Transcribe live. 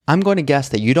I'm going to guess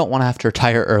that you don't want to have to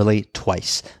retire early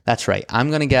twice. That's right. I'm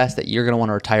going to guess that you're going to want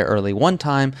to retire early one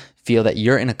time, feel that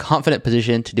you're in a confident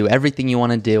position to do everything you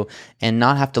want to do and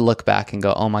not have to look back and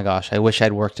go, oh my gosh, I wish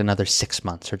I'd worked another 6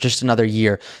 months or just another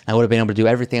year. I would have been able to do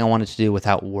everything I wanted to do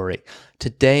without worry.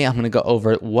 Today, I'm going to go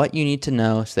over what you need to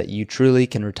know so that you truly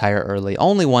can retire early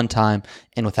only one time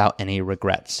and without any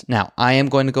regrets. Now, I am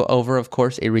going to go over, of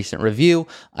course, a recent review.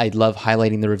 I love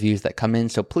highlighting the reviews that come in,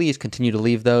 so please continue to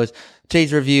leave those.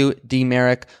 Today's review, D.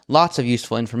 Merrick, lots of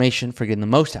useful information for getting the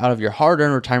most out of your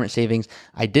hard-earned retirement savings.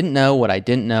 I didn't know what I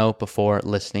didn't know before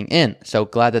listening in. So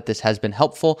glad that this has been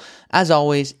helpful. As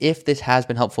always, if this has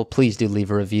been helpful, please do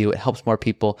leave a review. It helps more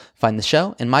people find the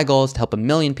show. And my goal is to help 1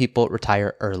 million people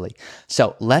retire early.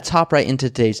 So let's hop right into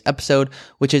today's episode,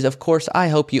 which is, of course, I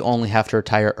hope you only have to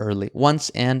retire early once.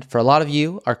 And for a lot of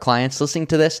you, our clients listening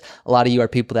to this, a lot of you are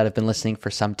people that have been listening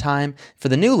for some time. For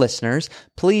the new listeners,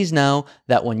 please know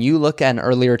that when you look at an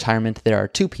early retirement, there are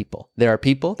two people. There are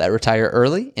people that retire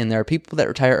early, and there are people that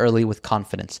retire early with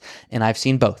confidence. And I've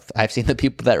seen both. I've seen the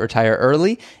people that retire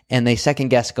early and they second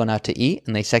guess going out to eat,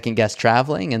 and they second guess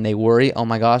traveling, and they worry, oh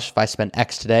my gosh, if I spend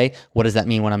X today, what does that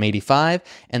mean when I'm 85?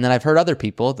 And then I've heard other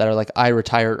people that are like, I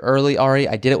retired early, Ari.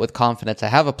 I did it with confidence. I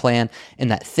have a plan,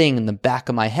 and that thing in the back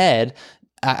of my head,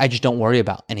 I just don't worry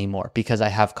about anymore because I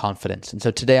have confidence. And so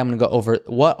today I'm going to go over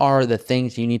what are the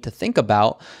things you need to think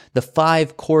about, the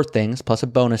 5 core things plus a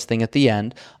bonus thing at the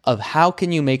end of how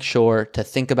can you make sure to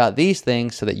think about these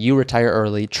things so that you retire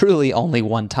early, truly only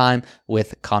one time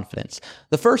with confidence.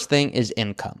 The first thing is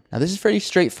income. Now this is pretty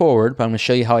straightforward, but I'm going to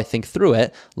show you how I think through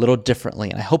it a little differently.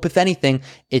 And I hope if anything,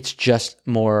 it's just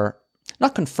more,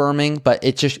 not confirming, but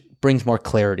it just brings more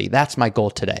clarity. That's my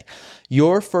goal today.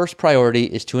 Your first priority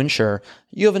is to ensure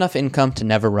you have enough income to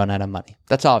never run out of money.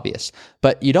 That's obvious,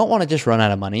 but you don't want to just run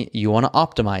out of money. You want to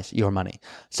optimize your money.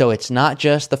 So it's not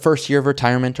just the first year of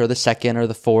retirement or the second or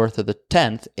the fourth or the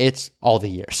 10th. It's all the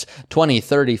years, 20,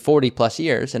 30, 40 plus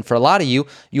years. And for a lot of you,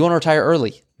 you want to retire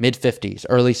early. Mid-50s,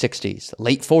 early 60s,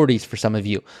 late 40s for some of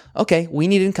you. Okay, we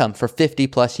need income for 50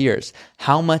 plus years.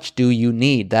 How much do you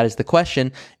need? That is the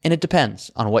question, and it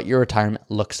depends on what your retirement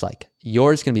looks like.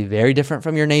 Yours is going to be very different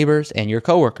from your neighbors and your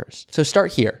coworkers. So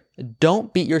start here.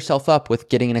 Don't beat yourself up with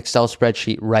getting an Excel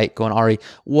spreadsheet right, going, Ari,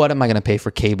 what am I going to pay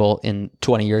for cable in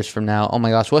 20 years from now? Oh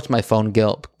my gosh, what's my phone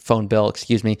bill, going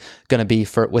to be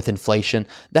with inflation?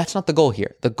 That's not the goal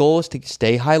here. The goal is to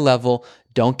stay high level.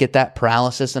 Don't get that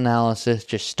paralysis analysis.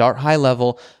 Just start high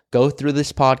level. Go through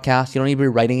this podcast. You don't need to be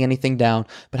writing anything down,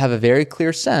 but have a very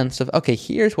clear sense of, okay,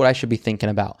 here's what I should be thinking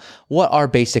about. What are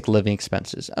basic living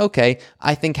expenses? Okay,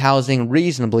 I think housing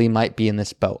reasonably might be in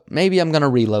this boat. Maybe I'm going to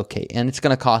relocate and it's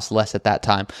going to cost less at that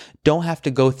time. Don't have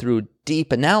to go through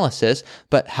deep analysis,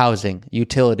 but housing,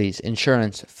 utilities,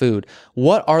 insurance, food.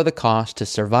 What are the costs to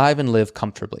survive and live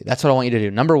comfortably? That's what I want you to do.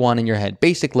 Number 1 in your head,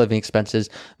 basic living expenses.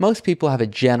 Most people have a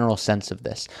general sense of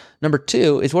this. Number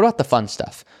 2 is what about the fun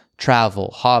stuff? Travel,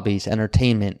 hobbies,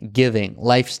 entertainment, giving,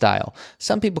 lifestyle.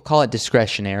 Some people call it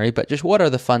discretionary, but just what are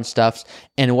the fun stuffs?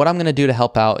 And what I'm going to do to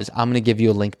help out is I'm going to give you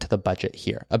a link to the budget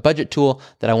here, a budget tool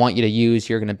that I want you to use.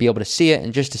 You're going to be able to see it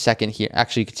in just a second here.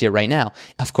 Actually, you can see it right now.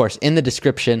 Of course, in the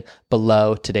description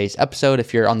below today's episode.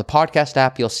 If you're on the podcast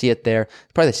app, you'll see it there.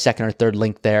 It's probably the second or third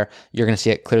link there. You're going to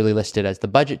see it clearly listed as the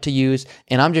budget to use.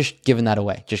 And I'm just giving that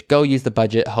away. Just go use the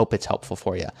budget. Hope it's helpful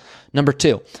for you. Number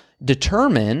 2.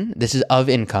 Determine, this is of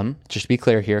income, just to be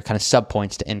clear here, kind of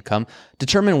subpoints to income.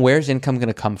 Determine where's income going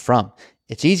to come from.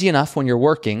 It's easy enough when you're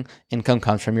working, income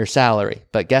comes from your salary.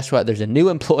 But guess what? There's a new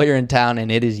employer in town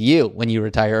and it is you when you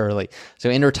retire early.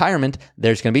 So in retirement,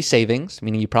 there's going to be savings,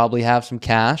 meaning you probably have some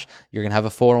cash. You're going to have a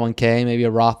 401k, maybe a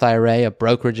Roth IRA, a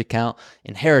brokerage account,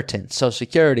 inheritance, Social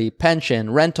Security, pension,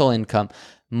 rental income,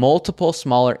 multiple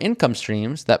smaller income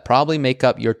streams that probably make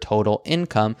up your total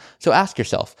income. So ask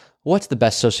yourself, what's the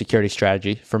best Social Security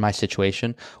strategy for my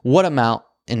situation? What amount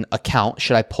in account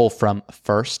should I pull from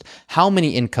first? How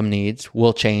many income needs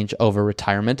will change over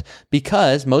retirement?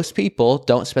 Because most people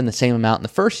don't spend the same amount in the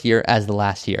first year as the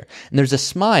last year. And there's a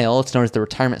smile, it's known as the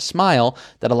retirement smile,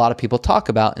 that a lot of people talk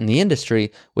about in the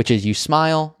industry, which is you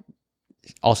smile,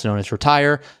 also known as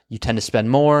retire. You tend to spend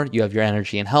more, you have your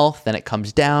energy and health, then it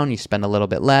comes down, you spend a little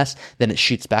bit less, then it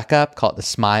shoots back up, call it the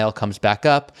smile, comes back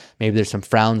up. Maybe there's some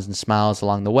frowns and smiles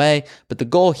along the way, but the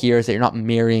goal here is that you're not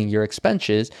mirroring your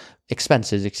expenses,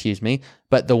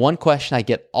 but the one question I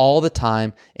get all the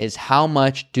time is how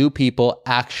much do people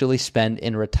actually spend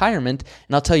in retirement?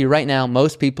 And I'll tell you right now,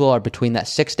 most people are between that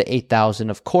 6,000 to 8,000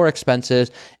 of core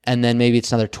expenses, and then maybe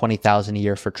it's another 20,000 a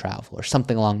year for travel or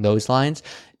something along those lines.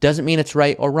 Doesn't mean it's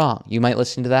right or wrong. You might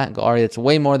listen to that and go, Ari, it's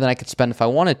way more than I could spend if I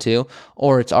wanted to.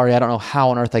 Or it's, Ari, I don't know how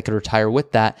on earth I could retire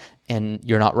with that. And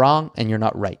you're not wrong and you're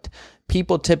not right.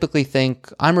 People typically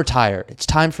think, I'm retired. It's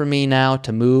time for me now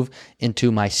to move into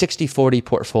my 60-40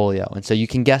 portfolio. And so you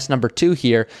can guess number 2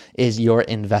 here is your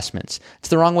investments. It's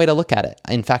the wrong way to look at it.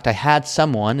 In fact, I had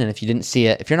someone, and if you didn't see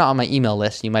it, if you're not on my email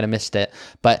list, you might have missed it,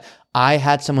 but I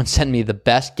had someone send me the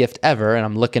best gift ever, and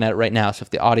I'm looking at it right now. So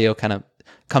if the audio kind of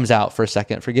comes out for a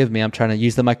second, forgive me, I'm trying to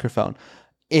use the microphone.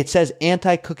 It says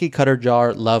anti-cookie cutter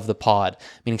jar, love the pod,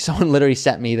 meaning someone literally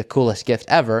sent me the coolest gift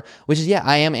ever, which is, yeah,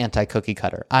 I am anti-cookie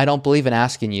cutter. I don't believe in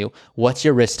asking you, what's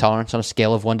your risk tolerance on a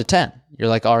scale of 1 to 10? You're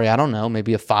like, Ari, I don't know,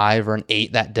 maybe a 5 or an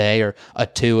 8 that day, or a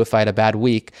 2 if I had a bad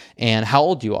week, and how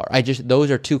old you are.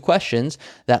 Those are 2 questions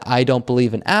that I don't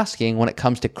believe in asking when it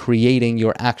comes to creating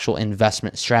your actual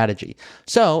investment strategy.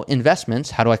 So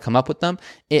investments, how do I come up with them?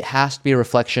 It has to be a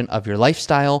reflection of your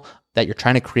lifestyle that you're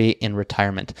trying to create in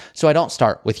retirement. So I don't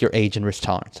start with your age and risk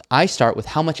tolerance. I start with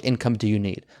how much income do you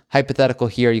need? Hypothetical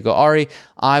here, you go, Ari,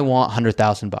 I want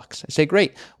 $100,000. I say,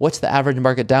 great. What's the average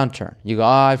market downturn? You go,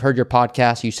 I've heard your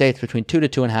podcast. You say it's between 2 to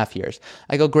 2.5 years.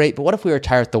 I go, great, but what if we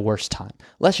retire at the worst time?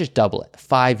 Let's just double it,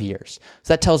 5 years.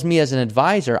 So that tells me as an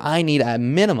advisor, I need a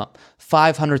minimum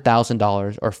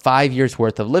 $500,000 or 5 years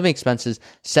worth of living expenses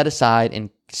set aside in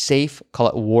safe, call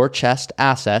it war chest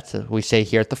assets, as we say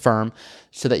here at the firm,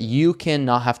 so that you can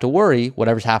not have to worry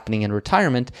whatever's happening in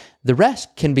retirement. The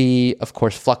rest can be, of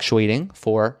course, fluctuating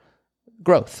for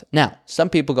growth. Now, some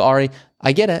people go, Ari,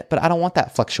 I get it, but I don't want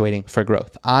that fluctuating for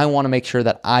growth. I want to make sure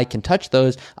that I can touch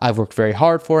those. I've worked very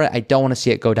hard for it. I don't want to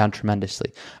see it go down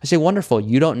tremendously. I say, wonderful,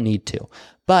 you don't need to.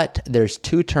 But there's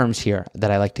 2 terms here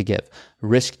that I like to give: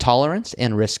 risk tolerance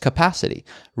and risk capacity.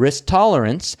 Risk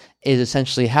tolerance is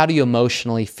essentially, how do you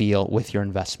emotionally feel with your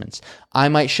investments? I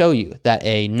might show you that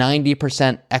a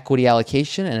 90% equity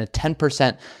allocation and a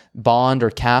 10% bond or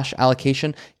cash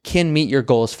allocation can meet your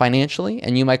goals financially.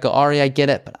 And you might go, Ari, I get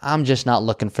it, but I'm just not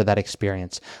looking for that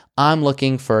experience. I'm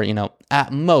looking for,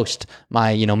 at most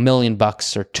my, $1 million or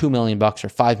 $2 million or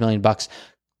 $5 million,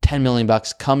 $10 million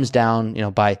comes down,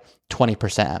 by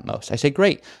 20% at most. I say,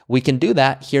 great, we can do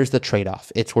that. Here's the trade-off.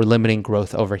 We're limiting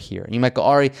growth over here. You might go,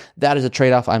 Ari, that is a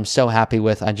trade-off I'm so happy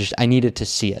with. I needed to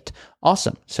see it.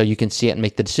 Awesome. So you can see it and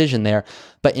make the decision there.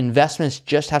 But investments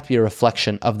just have to be a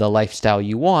reflection of the lifestyle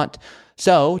you want.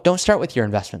 So don't start with your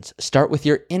investments. Start with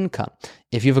your income.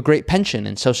 If you have a great pension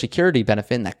and Social Security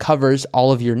benefit and that covers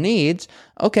all of your needs,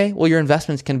 okay, well, your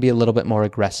investments can be a little bit more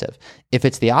aggressive. If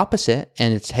it's the opposite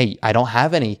and it's, hey, I don't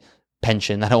have any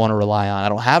pension that I want to rely on, I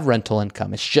don't have rental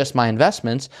income, it's just my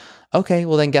investments, okay,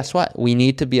 well then guess what? We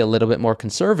need to be a little bit more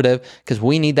conservative because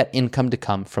we need that income to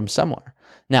come from somewhere.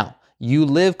 Now, you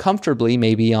live comfortably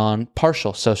maybe on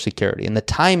partial Social Security, and the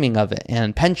timing of it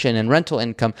and pension and rental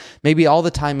income, maybe all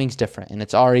the timing's different. And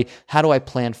it's already, how do I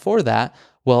plan for that?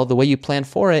 Well, the way you plan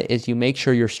for it is you make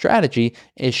sure your strategy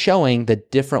is showing the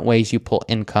different ways you pull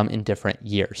income in different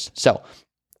years. So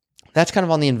that's kind of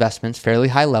on the investments, fairly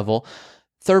high level.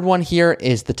 Third one here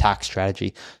is the tax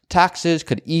strategy. Taxes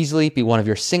could easily be one of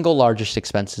your single largest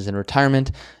expenses in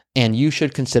retirement, and you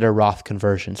should consider Roth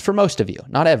conversions for most of you.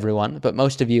 Not everyone, but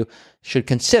most of you should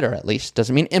consider, at least,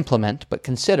 doesn't mean implement, but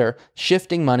consider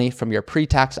shifting money from your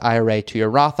pre-tax IRA to your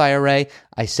Roth IRA.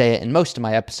 I say it in most of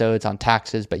my episodes on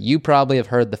taxes, but you probably have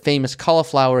heard the famous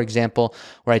cauliflower example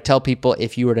where I tell people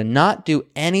if you were to not do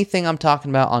anything I'm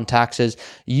talking about on taxes,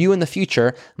 you in the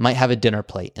future might have a dinner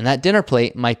plate, and that dinner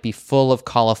plate might be full of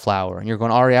cauliflower. And you're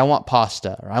going, Ari, I want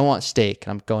pasta or I want steak.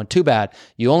 And I'm going, too bad.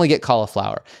 You only get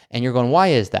cauliflower. And you're going, why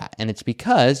is that? And it's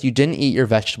because you didn't eat your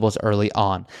vegetables early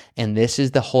on. And this is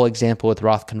the whole example with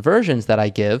Roth conversions that I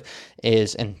give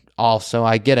is, and also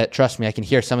I get it, trust me, I can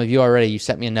hear some of you already, you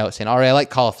sent me a note saying, Ari, I like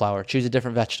cauliflower, choose a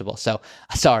different vegetable. So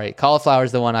sorry, cauliflower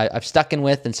is the one I've stuck in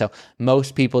with, and so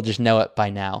most people just know it by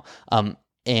now.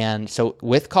 And so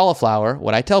with cauliflower,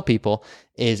 what I tell people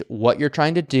is what you're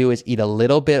trying to do is eat a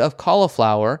little bit of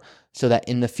cauliflower so that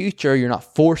in the future, you're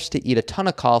not forced to eat a ton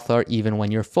of cauliflower even when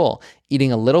you're full.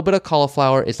 Eating a little bit of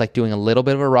cauliflower is like doing a little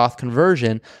bit of a Roth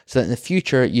conversion so that in the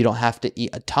future, you don't have to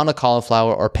eat a ton of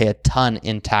cauliflower or pay a ton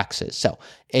in taxes. So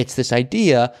it's this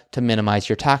idea to minimize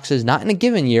your taxes, not in a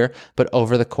given year, but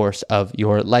over the course of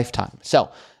your lifetime.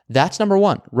 So that's number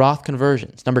one, Roth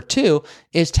conversions. Number two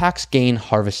is tax gain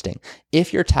harvesting.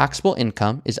 If your taxable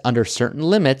income is under certain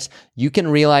limits, you can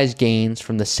realize gains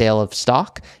from the sale of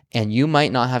stock, and you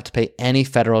might not have to pay any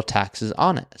federal taxes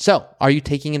on it. So are you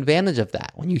taking advantage of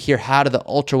that? When you hear how do the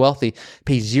ultra wealthy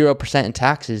pay 0% in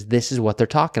taxes, this is what they're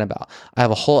talking about. I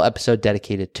have a whole episode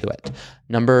dedicated to it.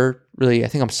 I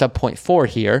think I'm sub point 4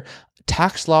 here.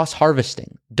 Tax loss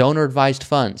harvesting, donor advised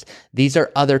funds. These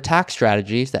are other tax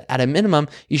strategies that at a minimum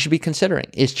you should be considering.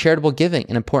 Is charitable giving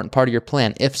an important part of your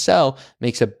plan? If so,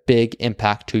 makes a big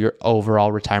impact to your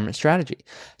overall retirement strategy.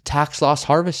 Tax loss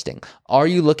harvesting. Are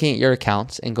you looking at your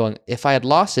accounts and going, if I had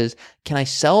losses, can I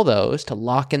sell those to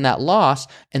lock in that loss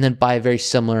and then buy a very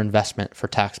similar investment for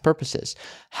tax purposes?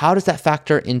 How does that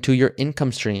factor into your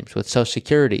income streams with Social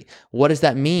Security? What does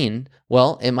that mean?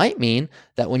 Well, it might mean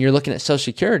that when you're looking at Social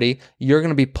Security, you're going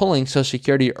to be pulling Social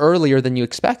Security earlier than you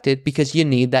expected because you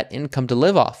need that income to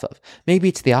live off of. Maybe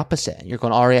it's the opposite. You're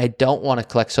going, Ari, I don't want to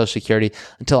collect Social Security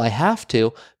until I have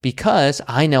to because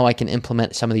I know I can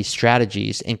implement some of these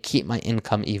strategies and keep my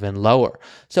income even lower.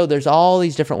 So there's all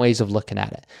these different ways of looking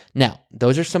at it. Now,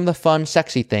 those are some of the fun,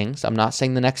 sexy things. I'm not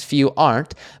saying the next few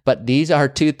aren't, but these are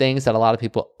two things that a lot of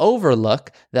people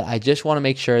overlook that I just want to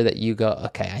make sure that you go,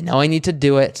 okay, I know I need to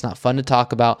do it. It's not fun to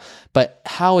talk about, but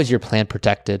how is your plan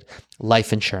protected?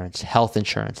 Life insurance, health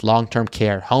insurance, long-term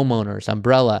care, homeowners,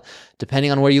 umbrella,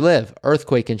 depending on where you live,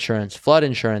 earthquake insurance, flood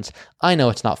insurance. I know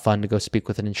it's not fun to go speak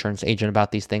with an insurance agent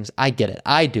about these things. I get it.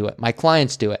 I do it. My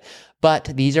clients do it.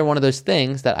 But these are one of those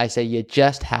things that I say you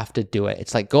just have to do it.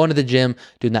 It's like going to the gym,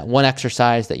 doing that one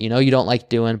exercise that you know you don't like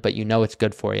doing, but you know it's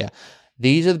good for you.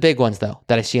 These are the big ones, though,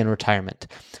 that I see in retirement.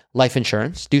 Life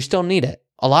insurance, do you still need it?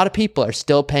 A lot of people are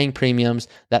still paying premiums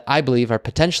that I believe are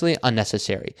potentially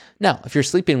unnecessary. Now, if you're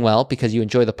sleeping well because you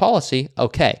enjoy the policy,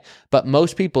 okay. But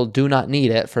most people do not need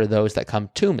it for those that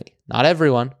come to me. Not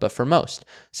everyone, but for most.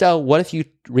 So what if you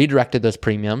redirected those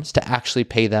premiums to actually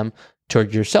pay them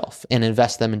toward yourself and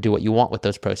invest them and do what you want with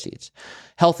those proceeds?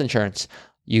 Health insurance.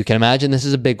 You can imagine this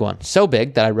is a big one. So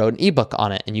big that I wrote an ebook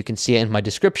on it, and you can see it in my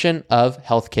description of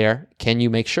healthcare. Can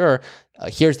you make sure?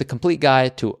 Here's the complete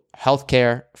guide to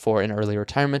healthcare for an early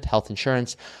retirement, health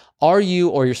insurance. Are you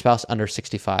or your spouse under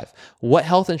 65? What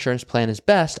health insurance plan is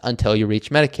best until you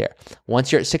reach Medicare?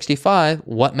 Once you're at 65,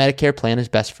 what Medicare plan is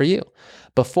best for you?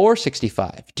 Before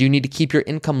 65, do you need to keep your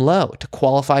income low to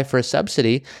qualify for a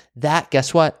subsidy? That,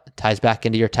 guess what? Ties back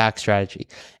into your tax strategy.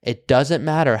 It doesn't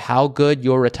matter how good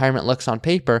your retirement looks on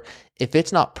paper. If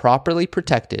it's not properly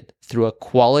protected through a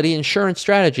quality insurance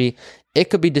strategy, it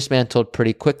could be dismantled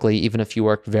pretty quickly, even if you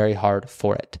worked very hard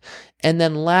for it. And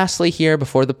then lastly here,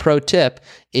 before the pro tip,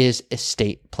 is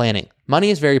estate planning. Money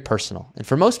is very personal. And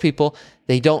for most people,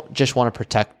 they don't just want to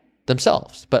protect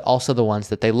themselves, but also the ones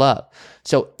that they love.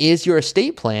 So is your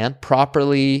estate plan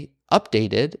properly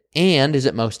updated, and is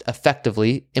it most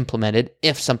effectively implemented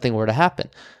if something were to happen?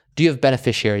 Do you have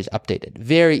beneficiaries updated?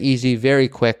 Very easy, very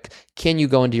quick. Can you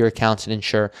go into your accounts and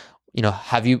ensure,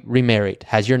 have you remarried?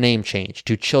 Has your name changed?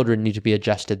 Do children need to be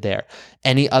adjusted there?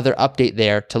 Any other update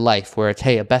there to life where it's,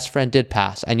 hey, a best friend did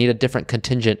pass. I need a different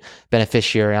contingent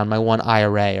beneficiary on my one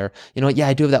IRA. Or,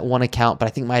 I do have that one account, but I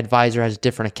think my advisor has a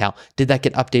different account. Did that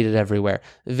get updated everywhere?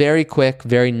 Very quick,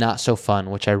 very not so fun,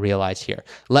 which I realize here.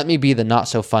 Let me be the not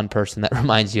so fun person that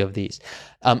reminds you of these.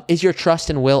 Is your trust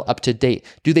and will up to date?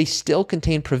 Do they still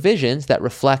contain provisions that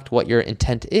reflect what your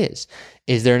intent is?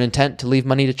 Is there an intent to leave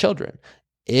money to children?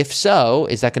 If so,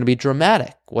 is that going to be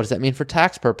dramatic? What does that mean for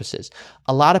tax purposes?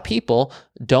 A lot of people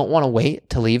don't want to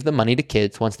wait to leave the money to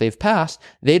kids once they've passed.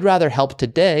 They'd rather help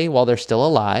today while they're still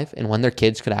alive and when their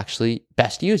kids could actually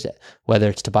best use it, whether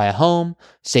it's to buy a home,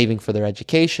 saving for their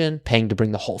education, paying to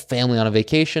bring the whole family on a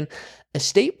vacation.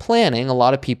 Estate planning, a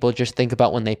lot of people just think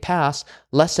about when they pass,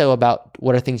 less so about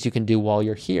what are things you can do while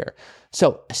you're here.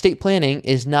 So estate planning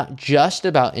is not just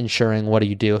about ensuring what do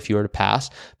you do if you were to pass,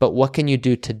 but what can you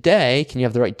do today? Can you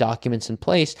have the right documents in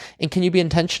place? And can you be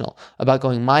intentional about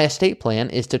going, my estate plan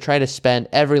is to try to spend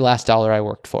every last dollar I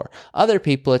worked for. Other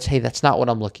people, it's, hey, that's not what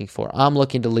I'm looking for. I'm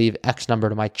looking to leave X number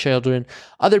to my children.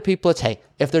 Other people, it's, hey,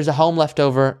 if there's a home left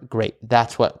over, great.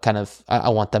 That's what kind of I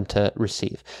want them to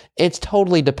receive. It's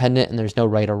totally dependent and there's no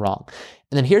right or wrong.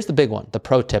 And then here's the big one, the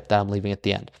pro tip that I'm leaving at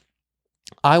the end.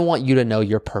 I want you to know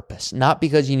your purpose, not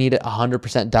because you need it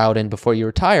 100% dialed in before you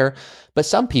retire, but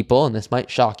some people, and this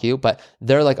might shock you, but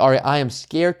they're like, all right, I am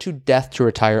scared to death to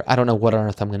retire. I don't know what on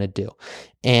earth I'm going to do.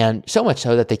 And so much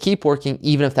so that they keep working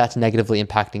even if that's negatively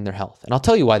impacting their health. And I'll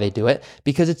tell you why they do it,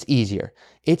 because it's easier.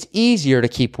 It's easier to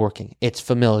keep working. It's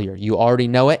familiar. You already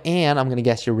know it, and I'm going to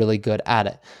guess you're really good at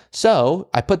it. So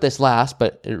I put this last,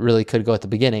 but it really could go at the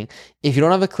beginning. If you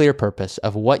don't have a clear purpose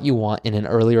of what you want in an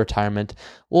early retirement,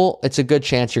 well, it's a good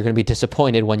chance you're going to be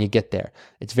disappointed when you get there.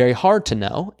 It's very hard to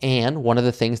know. And one of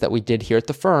the things that we did here at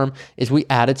the firm is we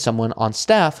added someone on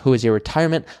staff who is a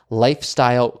retirement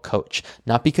lifestyle coach.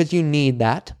 Not because you need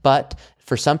that, but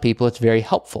for some people, it's very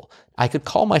helpful. I could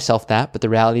call myself that, but the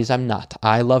reality is I'm not.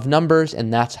 I love numbers,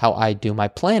 and that's how I do my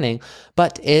planning.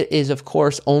 But it is, of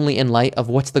course, only in light of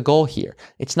what's the goal here.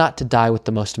 It's not to die with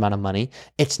the most amount of money.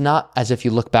 It's not as if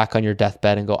you look back on your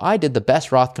deathbed and go, I did the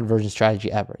best Roth conversion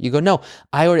strategy ever. You go, no,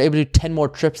 I was able to do 10 more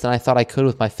trips than I thought I could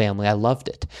with my family. I loved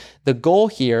it. The goal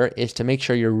here is to make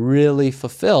sure you're really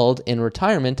fulfilled in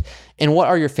retirement. And what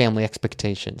are your family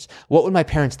expectations? What would my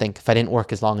parents think if I didn't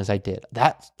work as long as I did?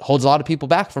 That holds a lot of people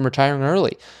back from retiring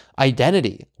early.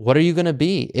 Identity. What are you going to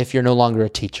be if you're no longer a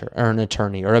teacher or an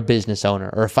attorney or a business owner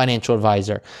or a financial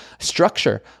advisor?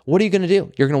 Structure. What are you going to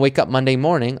do? You're going to wake up Monday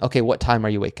morning. Okay, what time are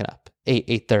you waking up?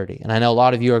 8:30. And I know a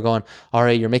lot of you are going, all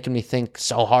right, you're making me think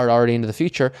so hard already into the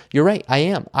future. You're right, I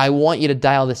am. I want you to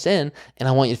dial this in, and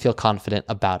I want you to feel confident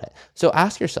about it. So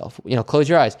ask yourself, close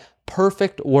your eyes.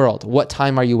 Perfect world. What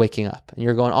time are you waking up? And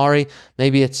you're going, Ari,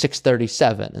 maybe it's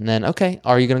 6:37. And then, okay,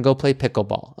 are you going to go play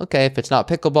pickleball? Okay, if it's not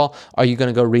pickleball, are you going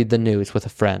to go read the news with a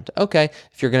friend? Okay,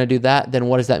 if you're going to do that, then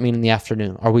what does that mean in the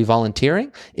afternoon? Are we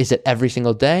volunteering? Is it every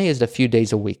single day? Is it a few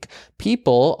days a week?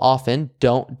 People often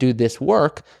don't do this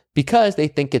work because they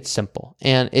think it's simple.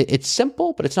 And it's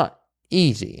simple, but it's not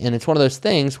easy. And it's one of those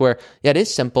things where, yeah, it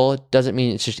is simple. It doesn't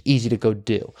mean it's just easy to go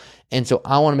do. And so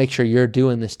I want to make sure you're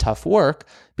doing this tough work,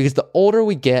 because the older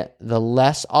we get, the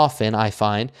less often I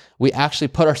find we actually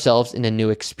put ourselves into new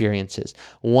experiences.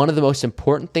 One of the most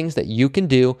important things that you can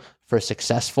do for a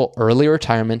successful early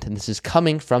retirement, and this is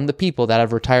coming from the people that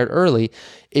have retired early,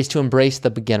 is to embrace the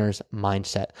beginner's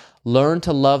mindset. Learn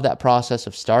to love that process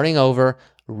of starting over,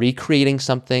 recreating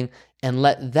something, and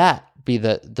let that be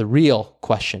the real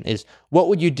question is, what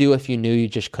would you do if you knew you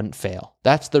just couldn't fail?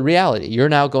 That's the reality. You're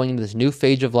now going into this new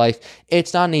phase of life.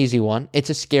 It's not an easy one. It's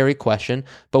a scary question,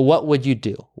 but what would you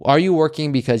do? Are you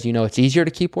working because you know it's easier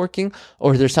to keep working,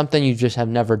 or is there something you just have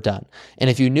never done? And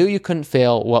if you knew you couldn't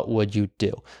fail, what would you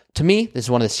do? To me, this is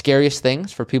one of the scariest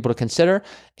things for people to consider,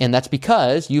 and that's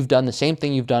because you've done the same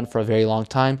thing you've done for a very long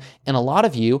time, and a lot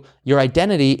of you, your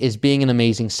identity is being an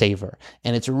amazing saver,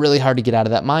 and it's really hard to get out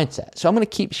of that mindset. So I'm going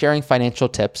to keep sharing financial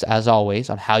tips, as always,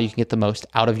 on how you can get the most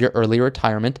out of your early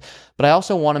retirement, but I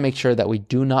also want to make sure that we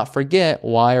do not forget,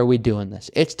 why are we doing this?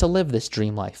 It's to live this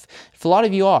dream life. If a lot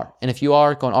of you are, and if you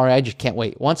are going, all right, I just can't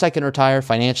wait. Once I can retire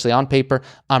financially on paper,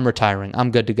 I'm retiring.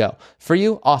 I'm good to go. For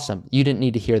you, awesome. You didn't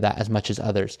need to hear that as much as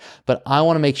others. But I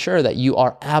want to make sure that you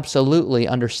are absolutely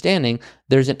understanding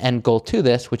there's an end goal to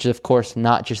this, which is, of course,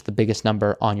 not just the biggest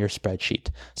number on your spreadsheet.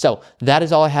 So that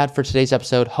is all I had for today's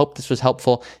episode. Hope this was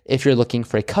helpful. If you're looking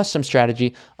for a custom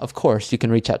strategy, of course, you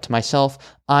can reach out to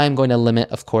myself. I'm going to limit,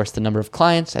 of course, the number of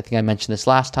clients. I think I mentioned this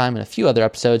last time in a few other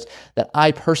episodes that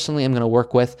I personally am going to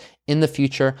work with in the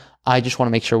future. I just want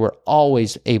to make sure we're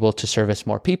always able to service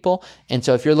more people. And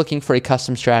so if you're looking for a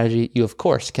custom strategy, you, of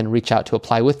course, can reach out to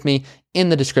apply with me in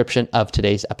the description of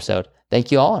today's episode.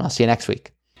 Thank you all, and I'll see you next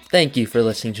week. Thank you for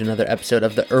listening to another episode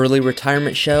of the Early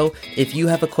Retirement Show. If you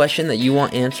have a question that you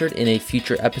want answered in a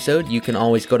future episode, you can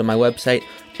always go to my website,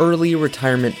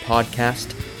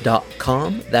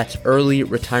 earlyretirementpodcast.com. That's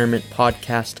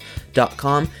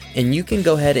earlyretirementpodcast.com. And you can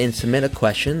go ahead and submit a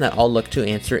question that I'll look to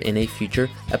answer in a future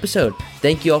episode.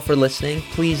 Thank you all for listening.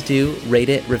 Please do rate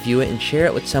it, review it, and share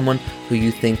it with someone who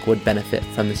you think would benefit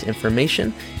from this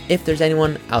information, if there's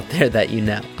anyone out there that you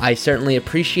know. I certainly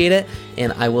appreciate it,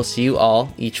 and I will see you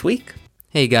all each week.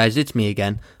 Hey guys, it's me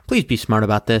again. Please be smart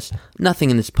about this. Nothing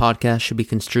in this podcast should be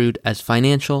construed as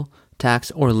financial, tax,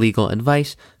 or legal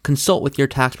advice. Consult with your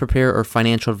tax preparer or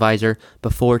financial advisor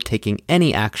before taking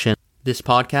any action. This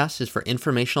podcast is for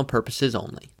informational purposes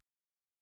only.